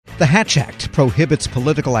The Hatch Act prohibits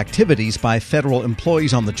political activities by federal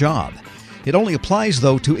employees on the job. It only applies,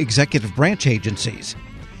 though, to executive branch agencies.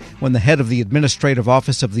 When the head of the Administrative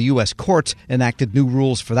Office of the U.S. Courts enacted new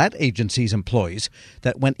rules for that agency's employees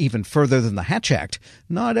that went even further than the Hatch Act,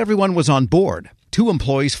 not everyone was on board. 2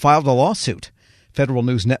 employees filed a lawsuit. Federal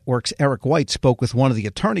News Network's Eric White spoke with one of the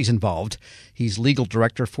attorneys involved. He's legal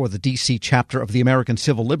director for the D.C. chapter of the American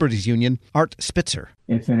Civil Liberties Union, Art Spitzer.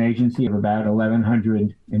 It's an agency of about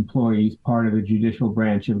 1,100 employees, part of the judicial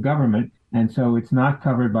branch of government, and so it's not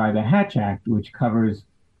covered by the Hatch Act, which covers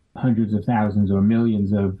hundreds of thousands or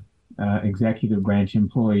millions of executive branch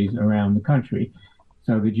employees around the country.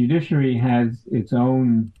 So the judiciary has its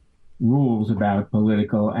own rules about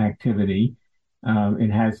political activity. It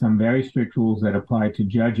has some very strict rules that apply to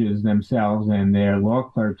judges themselves and their law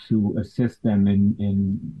clerks who assist them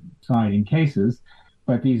in deciding cases.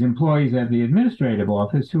 But these employees at the administrative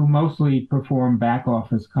office, who mostly perform back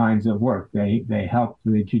office kinds of work, they help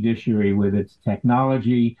the judiciary with its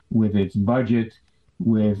technology, with its budget,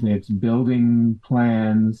 with its building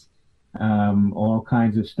plans, all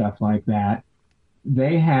kinds of stuff like that.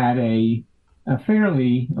 They had a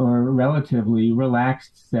fairly or relatively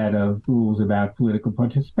relaxed set of rules about political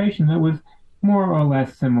participation that was more or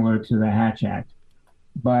less similar to the Hatch Act.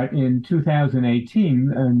 But in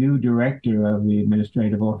 2018, a new director of the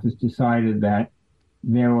administrative office decided that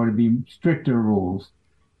there ought to be stricter rules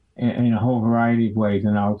in a whole variety of ways,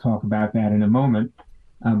 and I'll talk about that in a moment.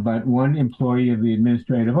 But one employee of the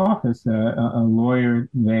administrative office, a lawyer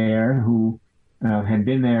there who had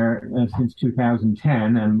been there since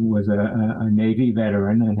 2010 and was a Navy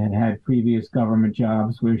veteran and had previous government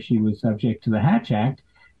jobs where she was subject to the Hatch Act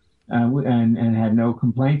and had no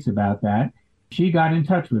complaints about that. She got in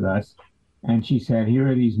touch with us and she said, here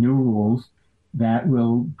are these new rules that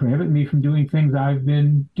will prohibit me from doing things I've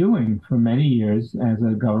been doing for many years as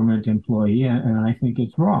a government employee, and I think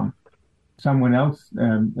it's wrong. Someone else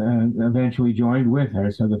eventually joined with her,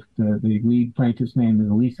 so the lead plaintiff's name is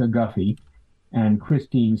Lisa Guffey, and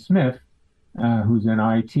Christine Smith, who's an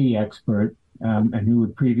IT expert and who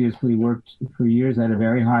had previously worked for years at a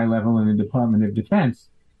very high level in the Department of Defense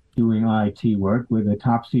doing IT work with a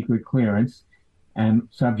top secret clearance and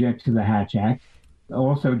subject to the Hatch Act,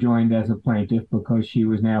 also joined as a plaintiff because she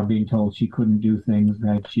was now being told she couldn't do things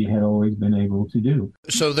that she had always been able to do.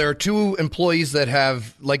 So there are 2 employees that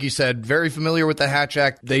have, like you said, very familiar with the Hatch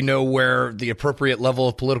Act. They know where the appropriate level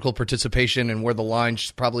of political participation and where the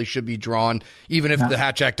lines probably should be drawn, even if the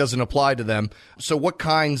Hatch Act doesn't apply to them. So what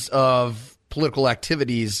kinds of political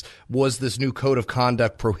activities was this new code of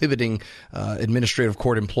conduct prohibiting administrative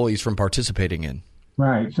court employees from participating in?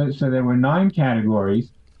 Right. So there were 9 categories,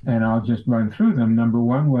 and I'll just run through them. Number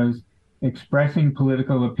 1 was expressing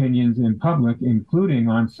political opinions in public, including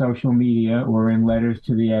on social media or in letters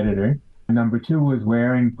to the editor. Number 2 was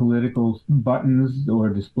wearing political buttons or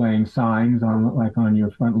displaying signs on your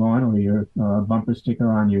front lawn or your bumper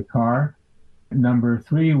sticker on your car. Number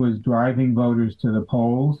 3 was driving voters to the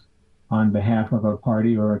polls on behalf of a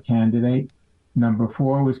party or a candidate. Number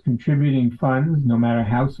 4 was contributing funds, no matter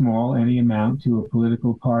how small, any amount, to a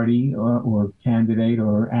political party or candidate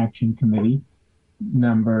or action committee.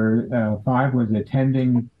 Number 5 was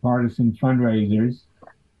attending partisan fundraisers.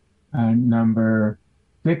 Number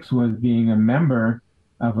 6 was being a member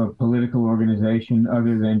of a political organization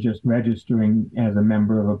other than just registering as a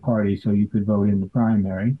member of a party so you could vote in the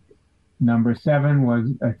primary. Number 7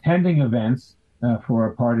 was attending events for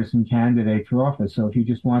a partisan candidate for office. So if you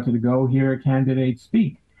just wanted to go hear a candidate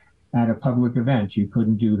speak at a public event, you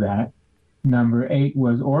couldn't do that. Number 8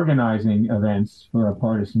 was organizing events for a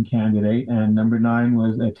partisan candidate. And number 9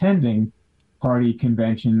 was attending party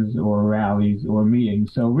conventions or rallies or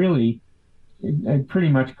meetings. So really, it pretty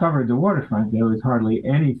much covered the waterfront. There was hardly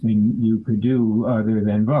anything you could do other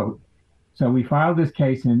than vote. So we filed this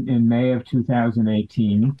case in May of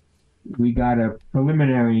 2018. We got a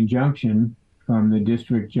preliminary injunction from the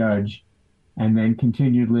district judge and then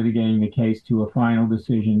continued litigating the case to a final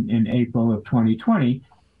decision in April of 2020.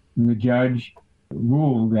 And the judge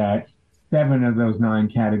ruled that 7 of those 9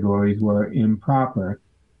 categories were improper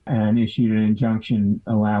and issued an injunction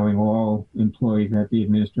allowing all employees at the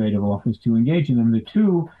administrative office to engage in them. The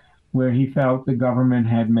 2 where he felt the government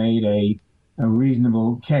had made a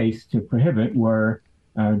reasonable case to prohibit were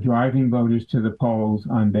driving voters to the polls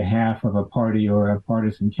on behalf of a party or a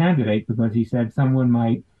partisan candidate, because he said someone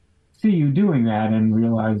might see you doing that and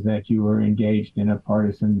realize that you were engaged in a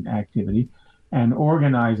partisan activity, and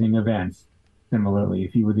organizing events. Similarly,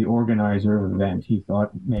 if you were the organizer of an event, he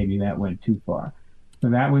thought maybe that went too far. So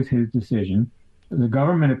that was his decision. The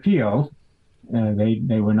government appealed,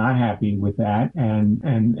 They were not happy with that, and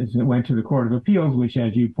it went to the Court of Appeals, which,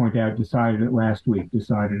 as you point out, decided it last week,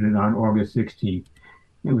 decided it on August 16th.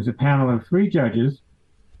 It was a panel of 3 judges.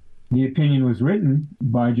 The opinion was written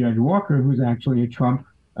by Judge Walker, who's actually a Trump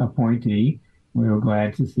appointee. We were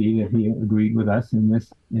glad to see that he agreed with us in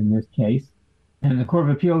this case. And the Court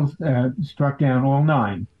of Appeals struck down all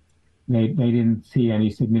 9. They didn't see any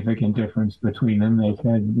significant difference between them. They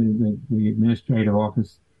said the administrative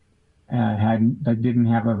office didn't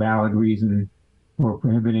have a valid reason for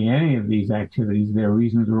prohibiting any of these activities. Their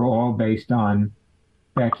reasons were all based on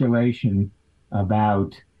speculation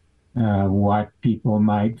about what people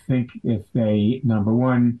might think if they, number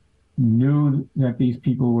one, knew that these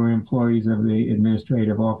people were employees of the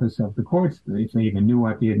administrative office of the courts, if they even knew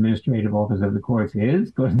what the administrative office of the courts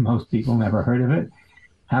is, because most people never heard of it.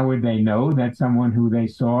 How would they know that someone who they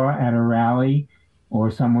saw at a rally or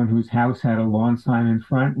someone whose house had a lawn sign in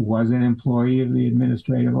front was an employee of the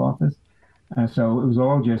administrative office? So it was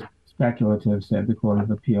all just speculative, said the Court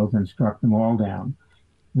of Appeals, and struck them all down.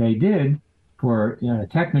 They did, for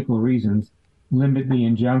technical reasons, limit the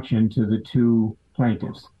injunction to the 2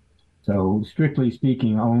 plaintiffs. So strictly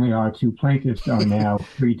speaking, only our 2 plaintiffs are now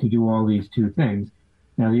free to do all these 2 things.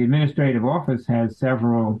 Now, the administrative office has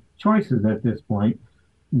several choices at this point.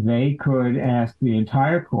 They could ask the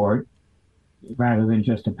entire court, rather than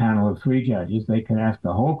just a panel of 3 judges, they could ask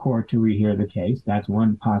the whole court to rehear the case. That's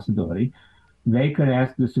one possibility. They could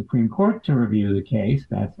ask the Supreme Court to review the case.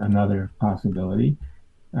 That's another possibility.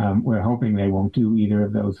 We're hoping they won't do either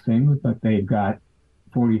of those things, but they've got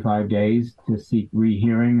 45 days to seek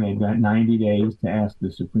rehearing. They've got 90 days to ask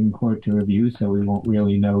the Supreme Court to review, so we won't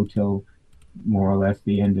really know till more or less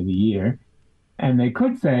the end of the year. And they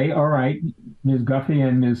could say, all right, Ms. Guffey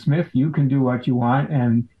and Ms. Smith, you can do what you want,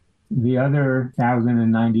 and the other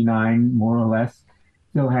 1,099, more or less,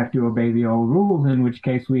 still have to obey the old rules, in which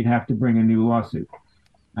case we'd have to bring a new lawsuit.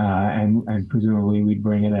 And presumably we'd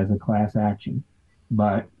bring it as a class action.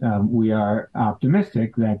 But we are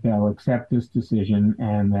optimistic that they'll accept this decision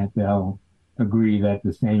and that they'll agree that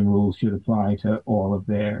the same rules should apply to all of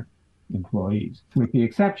their employees. With the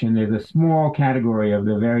exception, there's a small category of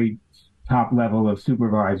the very top level of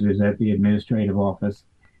supervisors at the administrative office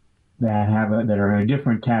that are in a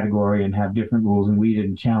different category and have different rules, and we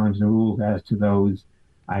didn't challenge the rules as to those,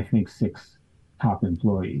 I think, 6 top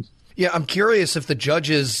employees. Yeah, I'm curious if the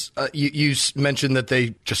judges, you mentioned that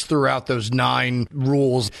they just threw out those 9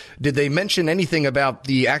 rules. Did they mention anything about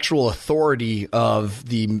the actual authority of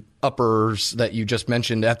the uppers that you just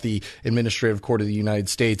mentioned at the Administrative Court of the United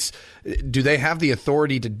States? Do they have the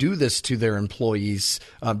authority to do this to their employees?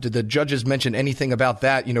 Did the judges mention anything about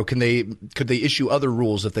that? Could they issue other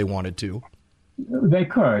rules if they wanted to? They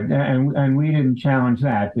could, and we didn't challenge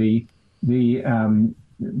that. The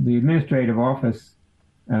administrative office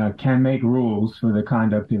can make rules for the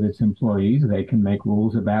conduct of its employees. They can make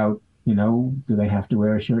rules about, do they have to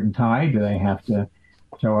wear a shirt and tie? Do they have to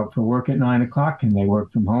show up for work at 9 o'clock? Can they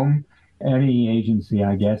work from home? Any agency,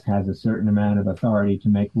 I guess, has a certain amount of authority to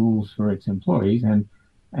make rules for its employees, and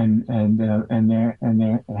there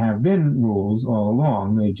have been rules all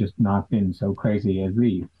along. They've just not been so crazy as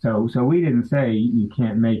these. So we didn't say you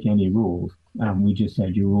can't make any rules. We just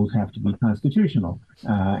said your rules have to be constitutional,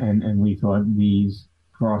 and we thought these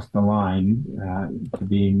crossed the line to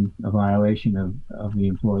being a violation of the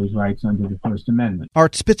employee's rights under the First Amendment.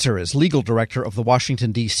 Art Spitzer is legal director of the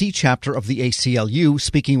Washington, D.C. chapter of the ACLU,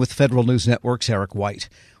 speaking with Federal News Network's Eric White.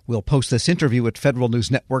 We'll post this interview at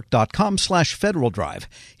federalnewsnetwork.com/Federal Drive.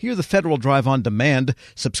 Hear the Federal Drive on demand.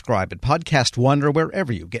 Subscribe at Podcast One or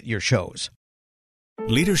wherever you get your shows.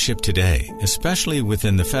 Leadership today, especially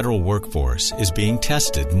within the federal workforce, is being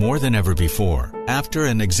tested more than ever before. After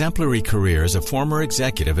an exemplary career as a former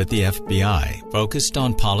executive at the FBI, focused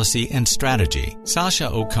on policy and strategy,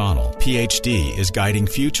 Sasha O'Connell, Ph.D., is guiding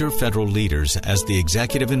future federal leaders as the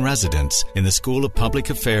executive in residence in the School of Public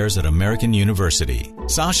Affairs at American University.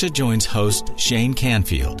 Sasha joins host Shane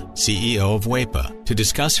Canfield, CEO of WEPA, to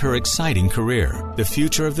discuss her exciting career, the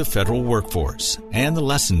future of the federal workforce, and the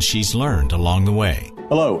lessons she's learned along the way.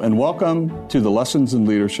 Hello, and welcome to the Lessons in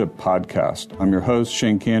Leadership podcast. I'm your host,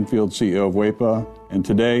 Shane Canfield, CEO of WEPA, and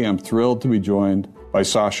today I'm thrilled to be joined by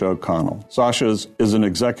Sasha O'Connell. Sasha is an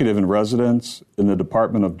executive in residence in the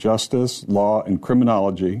Department of Justice, Law, and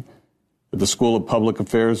Criminology at the School of Public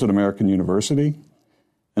Affairs at American University,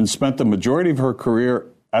 and spent the majority of her career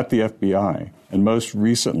at the FBI, and most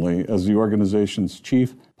recently as the organization's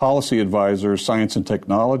Chief Policy Advisor, Science and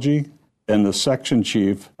Technology, and the Section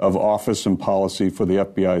Chief of Office and Policy for the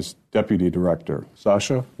FBI's Deputy Director.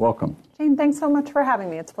 Sasha, welcome. Shane, thanks so much for having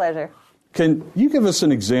me. It's a pleasure. Can you give us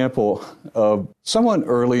an example of someone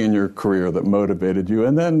early in your career that motivated you,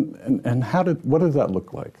 and what did that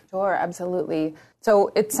look like? Sure, absolutely.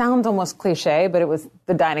 So it sounds almost cliche, but it was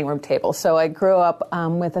the dining room table. So I grew up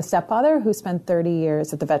with a stepfather who spent 30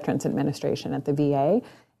 years at the Veterans Administration at the VA,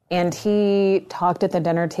 and he talked at the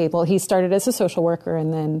dinner table. He started as a social worker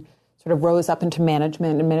and then sort of rose up into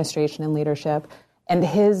management, administration, and leadership. And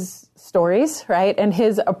his stories, right, and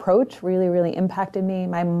his approach really, really impacted me.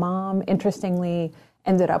 My mom, interestingly,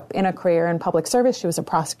 ended up in a career in public service. She was a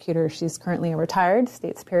prosecutor. She's currently a retired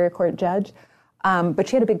state superior court judge. But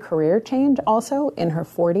she had a big career change also in her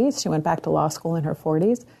 40s. She went back to law school in her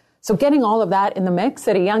 40s. So getting all of that in the mix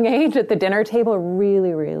at a young age at the dinner table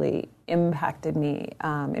really, really impacted me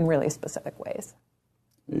in really specific ways.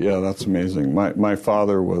 Yeah, that's amazing. My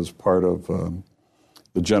father was part of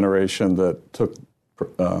the generation that took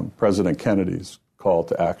President Kennedy's call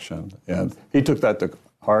to action. And he took that to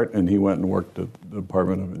heart, and he went and worked at the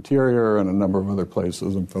Department of Interior and a number of other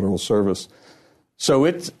places in federal service. So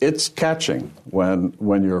it's catching when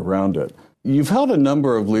you're around it. You've held a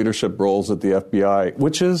number of leadership roles at the FBI,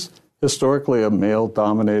 which is historically a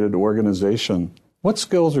male-dominated organization. What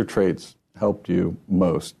skills or traits helped you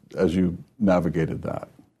most as you navigated that?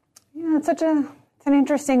 Yeah, it's an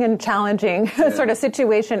interesting and challenging sort of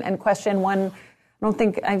situation and question. One I don't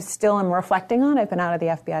think I still am reflecting on. I've been out of the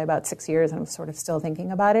FBI about 6 years, and I'm sort of still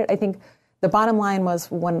thinking about it. I think the bottom line was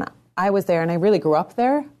when I was there, and I really grew up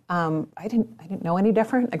there, I didn't know any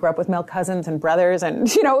different. I grew up with male cousins and brothers, and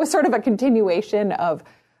it was sort of a continuation of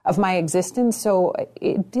my existence. So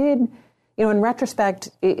it did, in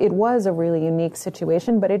retrospect, it was a really unique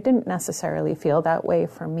situation, but it didn't necessarily feel that way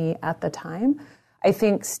for me at the time. I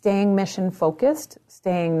think staying mission-focused,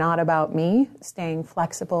 staying not about me, staying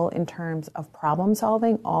flexible in terms of problem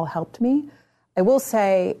solving all helped me. I will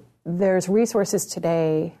say there's resources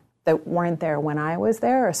today that weren't there when I was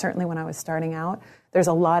there, or certainly when I was starting out. There's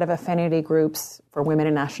a lot of affinity groups for women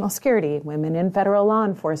in national security, women in federal law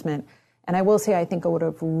enforcement. And I will say I think I would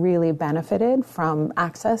have really benefited from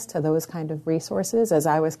access to those kind of resources as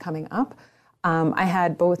I was coming up. I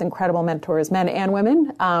had both incredible mentors, men and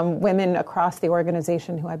women, women across the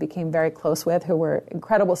organization who I became very close with, who were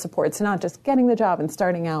incredible supports, not just getting the job and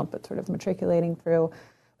starting out, but sort of matriculating through.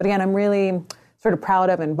 But again, I'm really sort of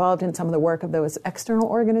proud of and involved in some of the work of those external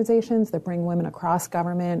organizations that bring women across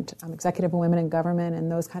government, executive women in government,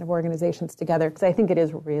 and those kind of organizations together, because I think it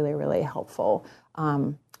is really, really helpful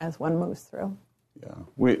as one moves through. Yeah,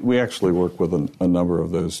 we actually work with a number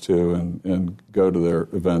of those too, and go to their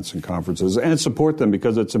events and conferences and support them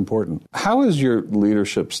because it's important. How has your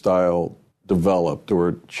leadership style developed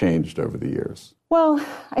or changed over the years? Well,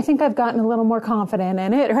 I think I've gotten a little more confident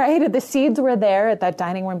in it, right? The seeds were there at that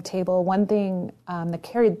dining room table. One thing that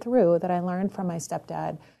carried through that I learned from my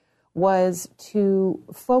stepdad was to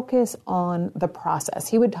focus on the process.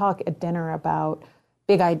 He would talk at dinner about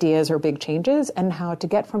big ideas or big changes and how to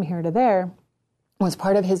get from here to there was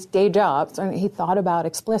part of his day job, so he thought about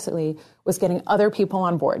explicitly, was getting other people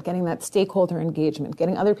on board, getting that stakeholder engagement,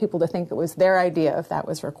 getting other people to think it was their idea if that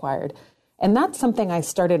was required. And that's something I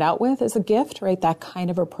started out with as a gift, right, that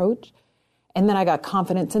kind of approach. And then I got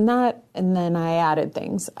confidence in that, and then I added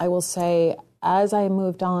things. I will say, as I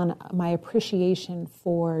moved on, my appreciation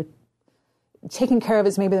for taking care of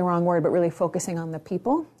is maybe the wrong word, but really focusing on the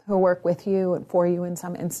people who work with you and for you in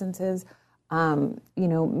some instances,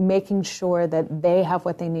 making sure that they have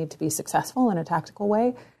what they need to be successful in a tactical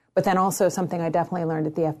way. But then also something I definitely learned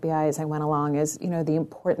at the FBI as I went along is, the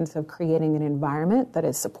importance of creating an environment that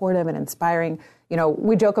is supportive and inspiring.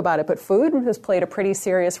 We joke about it, but food has played a pretty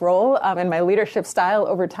serious role in my leadership style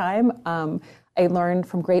over time. I learned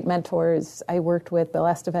from great mentors. I worked with Bill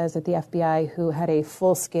Estevez at the FBI, who had a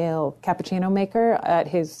full-scale cappuccino maker at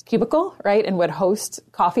his cubicle, right, and would host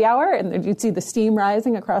coffee hour, and you'd see the steam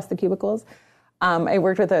rising across the cubicles. I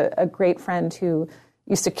worked with a great friend who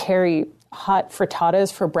used to carry hot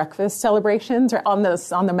frittatas for breakfast celebrations on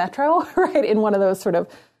the metro, right, in one of those sort of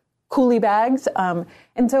coolie bags.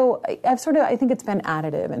 And so I think it's been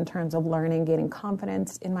additive in terms of learning, gaining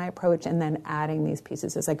confidence in my approach, and then adding these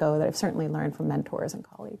pieces as I go that I've certainly learned from mentors and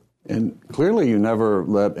colleagues. And clearly you never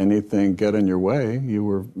let anything get in your way. You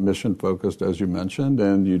were mission-focused, as you mentioned,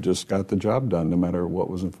 and you just got the job done no matter what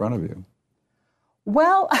was in front of you.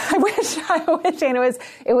 Well, I wish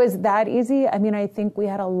it was that easy. I mean, I think we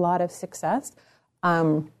had a lot of success.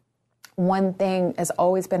 One thing has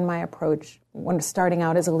always been my approach when starting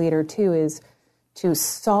out as a leader, too, is to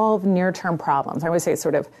solve near-term problems. I always say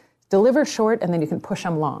sort of deliver short and then you can push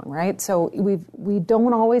them long, right? So we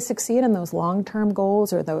don't always succeed in those long-term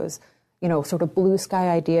goals or those, sort of blue sky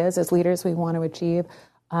ideas as leaders we want to achieve.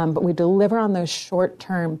 But we deliver on those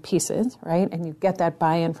short-term pieces, right? And you get that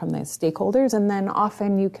buy-in from the stakeholders, and then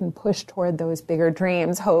often you can push toward those bigger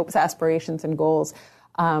dreams, hopes, aspirations, and goals.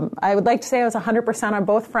 I would like to say I was 100% on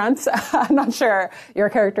both fronts. I'm not sure your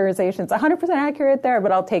characterization is 100% accurate there,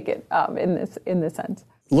 but I'll take it in this sense.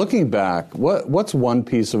 Looking back, what's one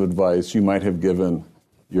piece of advice you might have given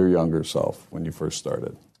your younger self when you first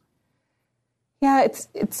started? Yeah,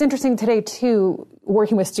 it's interesting today, too,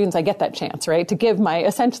 working with students, I get that chance, right, to give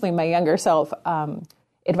essentially my younger self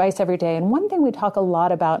advice every day. And one thing we talk a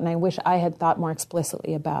lot about, and I wish I had thought more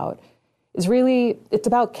explicitly about, is really, it's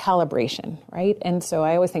about calibration, right? And so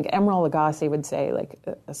I always think Emeril Lagasse would say, like,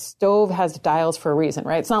 a stove has dials for a reason,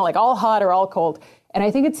 right? It's not like all hot or all cold. And I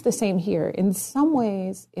think it's the same here. In some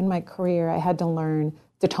ways, in my career, I had to learn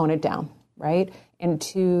to tone it down, right? And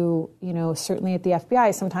to, certainly at the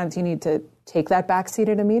FBI, sometimes you need to take that backseat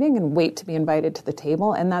at a meeting and wait to be invited to the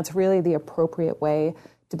table. And that's really the appropriate way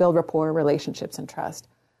to build rapport, relationships, and trust.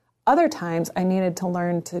 Other times, I needed to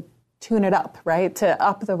learn to tune it up, right? To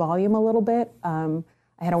up the volume a little bit. I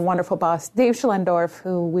had a wonderful boss, Dave Schlendorf,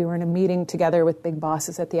 who we were in a meeting together with big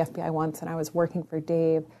bosses at the FBI once, and I was working for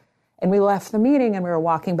Dave. And we left the meeting and we were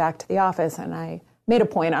walking back to the office, and I made a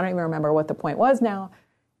point. I don't even remember what the point was now.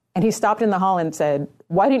 And he stopped in the hall and said,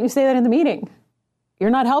 "Why didn't you say that in the meeting? You're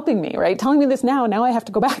not helping me, right? Telling me this now I have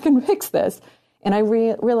to go back and fix this." And I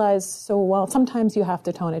realized, sometimes you have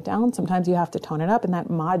to tone it down, sometimes you have to tone it up, and that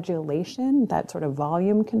modulation, that sort of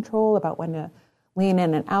volume control about when to lean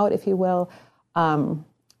in and out, if you will,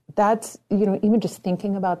 that's, even just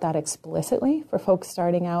thinking about that explicitly for folks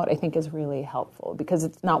starting out, I think is really helpful because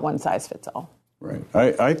it's not one size fits all. Right.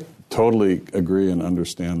 I totally agree and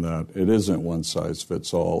understand that. It isn't one size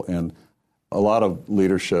fits all. And a lot of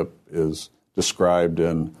leadership is described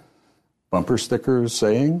in bumper stickers,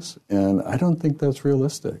 sayings, and I don't think that's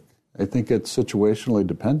realistic. I think it's situationally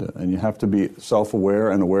dependent, and you have to be self-aware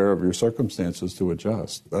and aware of your circumstances to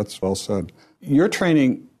adjust. That's well said. You're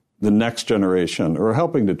training the next generation, or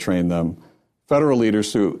helping to train them, federal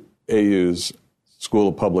leaders through AU's School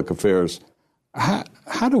of Public Affairs.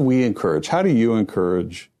 How do you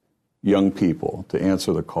encourage young people to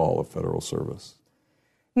answer the call of federal service?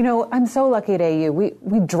 I'm so lucky at AU.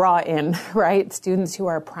 We draw in, right, students who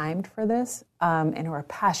are primed for this and who are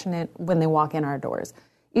passionate when they walk in our doors.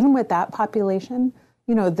 Even with that population,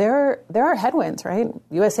 there are headwinds, right?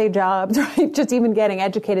 USA jobs, right? Just even getting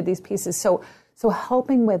educated, these pieces. So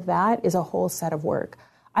helping with that is a whole set of work.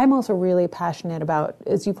 I'm also really passionate about,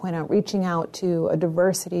 as you point out, reaching out to a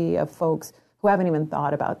diversity of folks who haven't even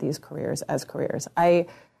thought about these careers as careers. I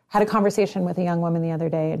had a conversation with a young woman the other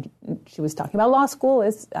day, and she was talking about law school.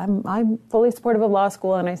 I'm fully supportive of law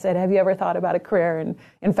school, and I said, "Have you ever thought about a career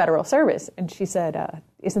in federal service?" And she said,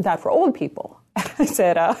 "Isn't that for old people?" I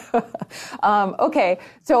said, okay.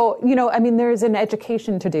 So, there's an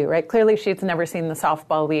education to do, right? Clearly, she's never seen the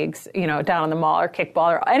softball leagues, down on the mall, or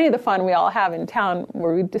kickball, or any of the fun we all have in town,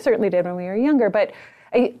 where we certainly did when we were younger. But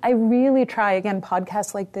I really try, again,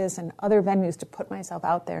 podcasts like this and other venues to put myself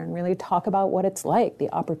out there and really talk about what it's like,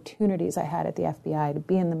 the opportunities I had at the FBI to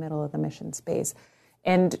be in the middle of the mission space,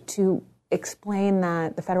 and to explain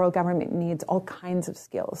that the federal government needs all kinds of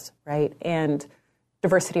skills, right? And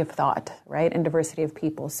diversity of thought, right? And diversity of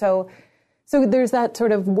people. So there's that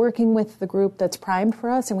sort of working with the group that's primed for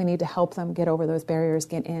us, and we need to help them get over those barriers,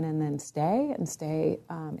 get in, and then stay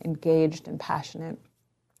engaged and passionate.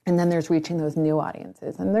 And then there's reaching those new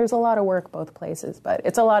audiences. And there's a lot of work both places, but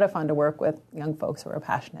it's a lot of fun to work with young folks who are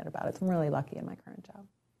passionate about it. So I'm really lucky in my current job.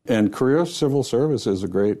 And career civil service is a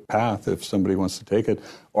great path if somebody wants to take it.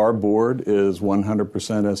 Our board is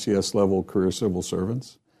 100% SES level career civil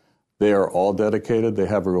servants. They are all dedicated. They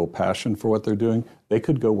have a real passion for what they're doing. They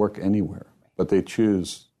could go work anywhere, but they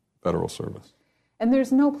choose federal service. And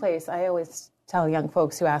there's no place, I always tell young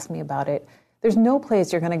folks who ask me about it, there's no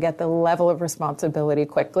place you're going to get the level of responsibility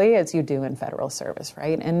quickly as you do in federal service,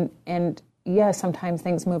 right? And yes, sometimes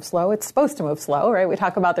things move slow. It's supposed to move slow, right? We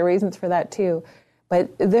talk about the reasons for that too.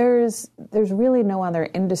 But there's really no other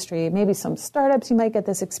industry, maybe some startups you might get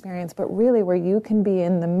this experience, but really where you can be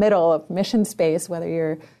in the middle of mission space, whether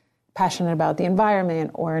you're passionate about the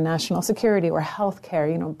environment or national security or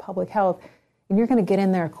healthcare, public health, and you're going to get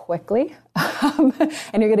in there quickly, and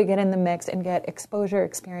you're going to get in the mix and get exposure,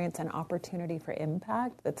 experience, and opportunity for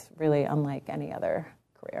impact that's really unlike any other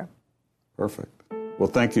career. Perfect. Well,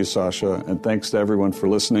 thank you, Sasha, and thanks to everyone for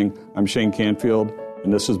listening. I'm Shane Canfield,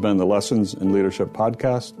 and this has been the Lessons in Leadership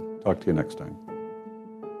podcast. Talk to you next time.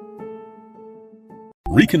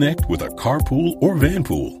 Reconnect with a carpool or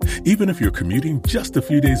vanpool. Even if you're commuting just a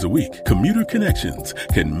few days a week, Commuter Connections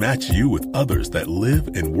can match you with others that live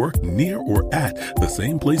and work near or at the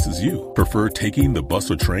same place as you. Prefer taking the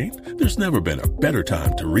bus or train? There's never been a better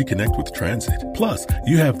time to reconnect with transit. Plus,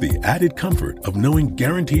 you have the added comfort of knowing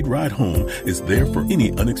Guaranteed Ride Home is there for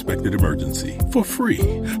any unexpected emergency for free.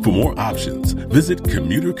 For more options, visit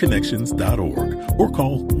commuterconnections.org or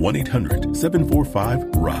call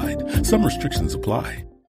 1-800-745-RIDE. Some restrictions apply.